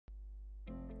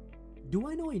Do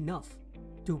I know enough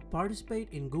to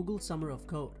participate in Google Summer of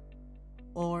Code?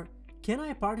 Or can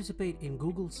I participate in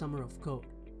Google Summer of Code?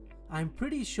 I'm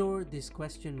pretty sure this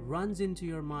question runs into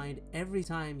your mind every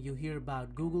time you hear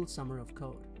about Google Summer of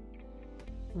Code.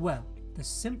 Well, the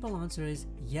simple answer is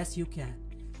yes, you can.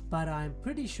 But I'm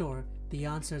pretty sure the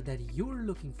answer that you're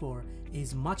looking for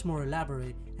is much more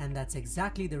elaborate, and that's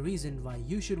exactly the reason why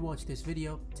you should watch this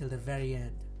video till the very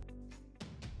end.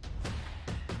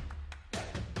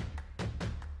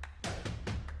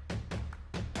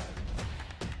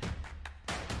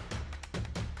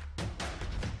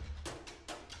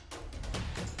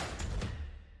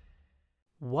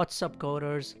 What's up,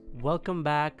 coders? Welcome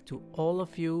back to all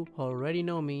of you who already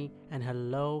know me, and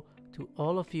hello to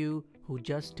all of you who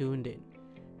just tuned in.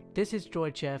 This is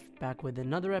Troy Chef back with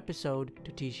another episode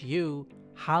to teach you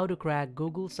how to crack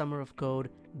Google Summer of Code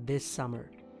this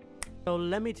summer. So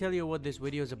let me tell you what this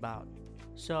video is about.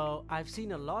 So I've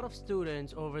seen a lot of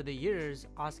students over the years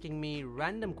asking me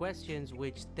random questions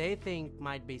which they think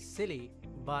might be silly,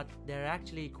 but they're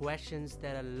actually questions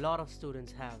that a lot of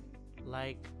students have.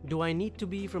 Like, do I need to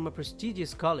be from a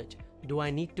prestigious college? Do I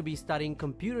need to be studying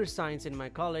computer science in my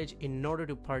college in order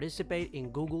to participate in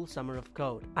Google Summer of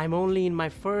Code? I'm only in my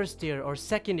first year or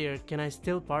second year, can I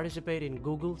still participate in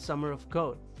Google Summer of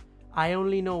Code? I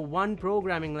only know one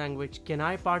programming language, can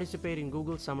I participate in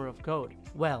Google Summer of Code?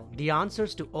 Well, the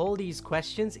answers to all these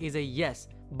questions is a yes,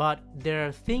 but there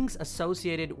are things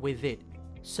associated with it.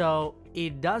 So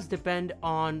it does depend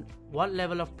on what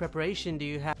level of preparation do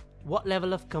you have, what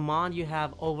level of command you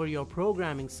have over your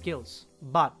programming skills.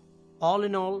 But all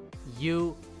in all,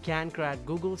 you can crack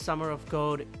Google Summer of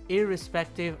Code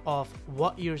irrespective of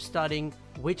what you're studying,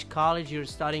 which college you're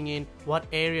studying in, what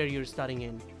area you're studying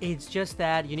in. It's just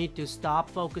that you need to stop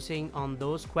focusing on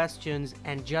those questions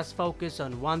and just focus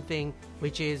on one thing,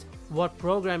 which is what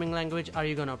programming language are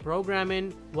you gonna program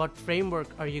in, what framework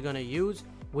are you gonna use,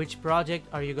 which project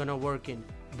are you gonna work in.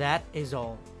 That is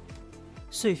all.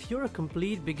 So if you're a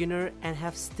complete beginner and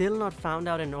have still not found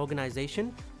out an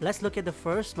organization, let's look at the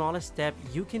first smallest step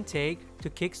you can take to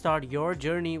kickstart your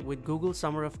journey with Google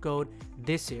Summer of Code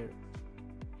this year.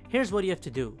 Here's what you have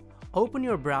to do. Open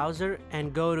your browser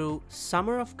and go to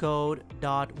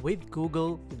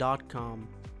summerofcode.withgoogle.com.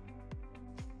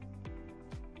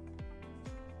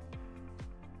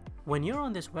 When you're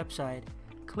on this website,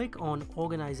 click on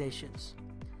Organizations.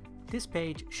 This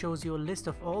page shows you a list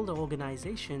of all the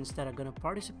organizations that are going to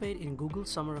participate in Google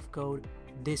Summer of Code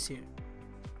this year.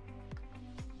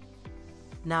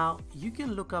 Now, you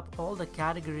can look up all the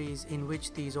categories in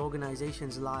which these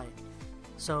organizations lie.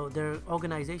 So there are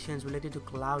organizations related to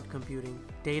cloud computing,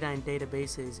 data and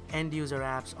databases, end-user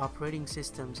apps, operating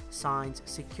systems, science,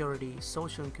 security,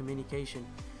 social and communication.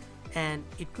 And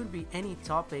it could be any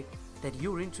topic that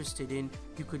you're interested in.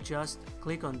 You could just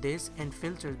click on this and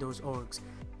filter those orgs.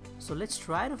 So let's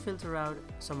try to filter out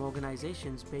some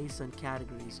organizations based on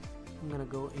categories. I'm going to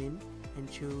go in and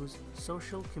choose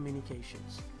social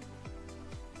communications.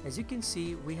 As you can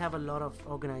see, we have a lot of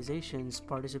organizations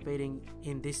participating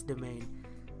in this domain.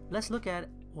 Let's look at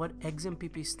what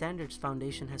XMPP Standards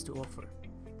Foundation has to offer.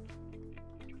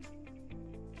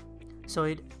 So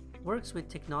it works with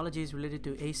technologies related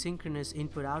to asynchronous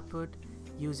input-output,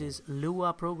 uses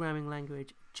Lua programming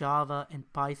language, Java, and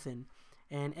Python.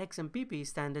 And XMPP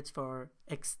stands for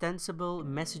Extensible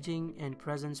Messaging and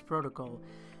Presence Protocol.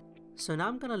 So now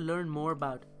I'm going to learn more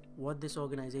about what this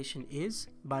organization is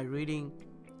by reading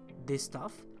this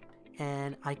stuff,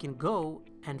 and I can go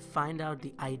and find out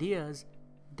the ideas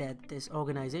that this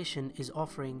organization is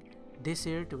offering this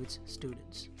year to its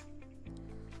students.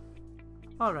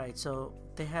 Alright, so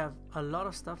they have a lot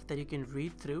of stuff that you can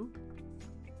read through,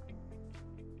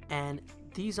 and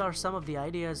these are some of the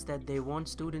ideas that they want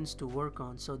students to work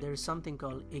on. So there's something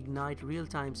called Ignite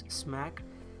Real-Time's SMAC.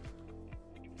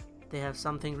 They have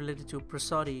something related to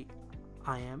Prosody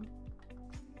IM.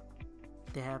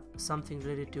 They have something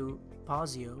related to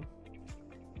Pasio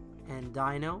and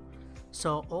Dino.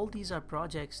 So all these are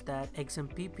projects that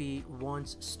XMPP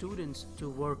wants students to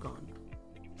work on.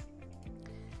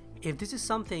 If this is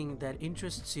something that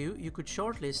interests you, you could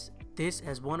shortlist this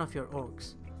as one of your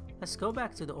orgs. Let's go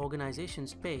back to the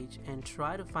organizations page and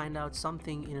try to find out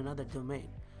something in another domain,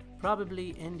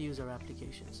 probably end user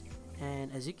applications.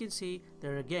 And as you can see,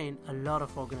 there are again a lot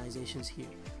of organizations here.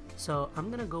 So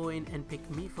I'm gonna go in and pick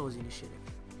MIFO's initiative.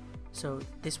 So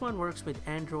this one works with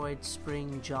Android,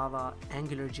 Spring, Java,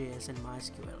 AngularJS, and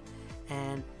MySQL.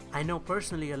 And I know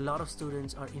personally a lot of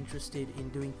students are interested in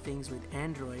doing things with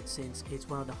Android since it's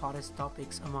one of the hottest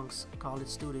topics amongst college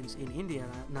students in India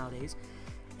nowadays.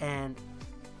 And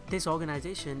this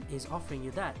organization is offering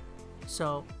you that.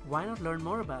 So why not learn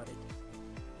more about it?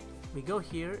 We go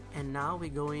here and now we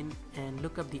go in and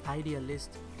look up the idea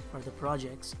list for the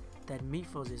projects that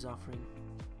MIFOS is offering.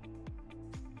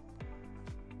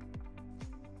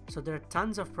 So there are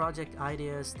tons of project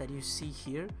ideas that you see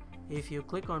here. If you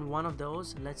click on one of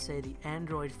those, let's say the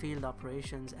Android Field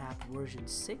Operations app version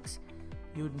 6,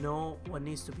 you'd know what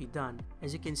needs to be done.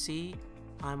 As you can see,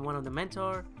 I'm one of the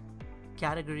mentor.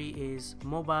 Category is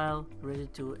mobile,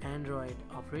 related to Android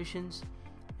operations,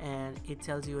 and it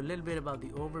tells you a little bit about the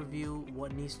overview,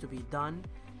 what needs to be done,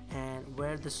 and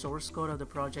where the source code of the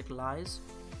project lies.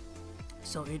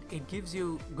 So it gives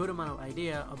you a good amount of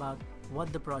idea about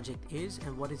what the project is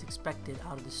and what is expected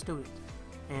out of the student.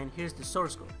 And here's the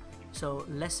source code. So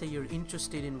let's say you're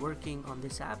interested in working on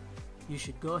this app, you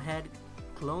should go ahead,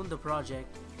 clone the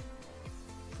project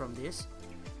from this,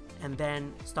 and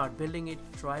then start building it.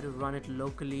 Try to run it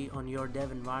locally on your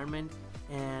dev environment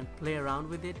and play around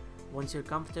with it. Once you're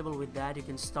comfortable with that, you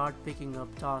can start picking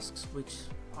up tasks which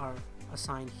are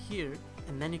assigned here,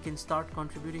 and then you can start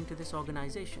contributing to this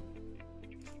organization.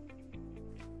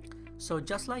 So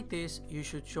just like this, you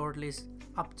should shortlist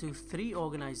up to 3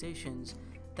 organizations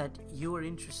that you are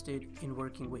interested in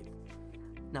working with.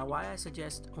 Now, why I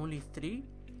suggest only 3?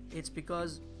 It's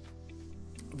because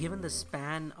given the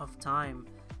span of time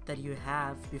that you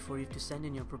have before you have to send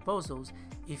in your proposals,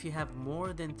 if you have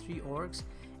more than 3 orgs,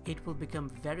 it will become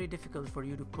very difficult for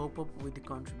you to cope up with the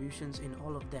contributions in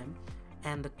all of them,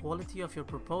 and the quality of your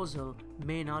proposal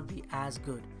may not be as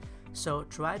good. So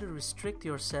try to restrict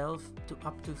yourself to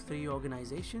up to 3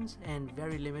 organizations and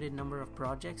very limited number of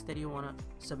projects that you want to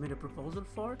submit a proposal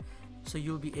for, so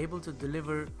you'll be able to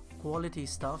deliver quality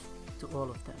stuff to all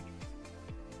of them.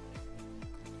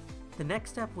 The next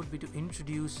step would be to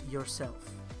introduce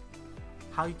yourself.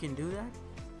 How you can do that?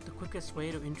 The quickest way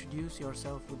to introduce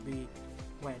yourself would be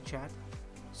via chat.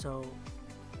 So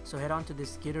head on to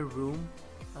this Gitter room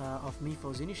of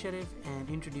MIFOS initiative and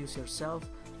introduce yourself.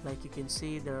 Like you can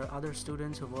see, there are other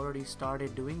students who've already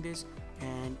started doing this,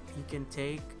 and you can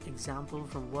take example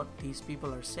from what these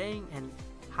people are saying and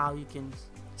how you can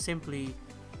simply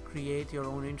create your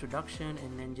own introduction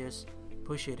and then just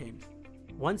push it in.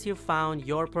 Once you've found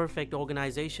your perfect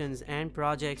organizations and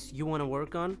projects you want to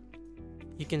work on,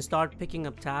 you can start picking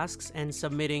up tasks and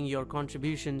submitting your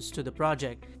contributions to the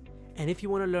project. And if you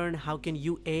want to learn how can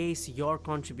you ace your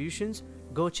contributions,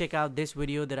 go check out this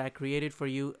video that I created for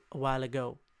you a while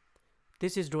ago.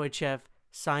 This is Droid Chef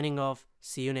signing off.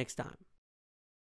 See you next time.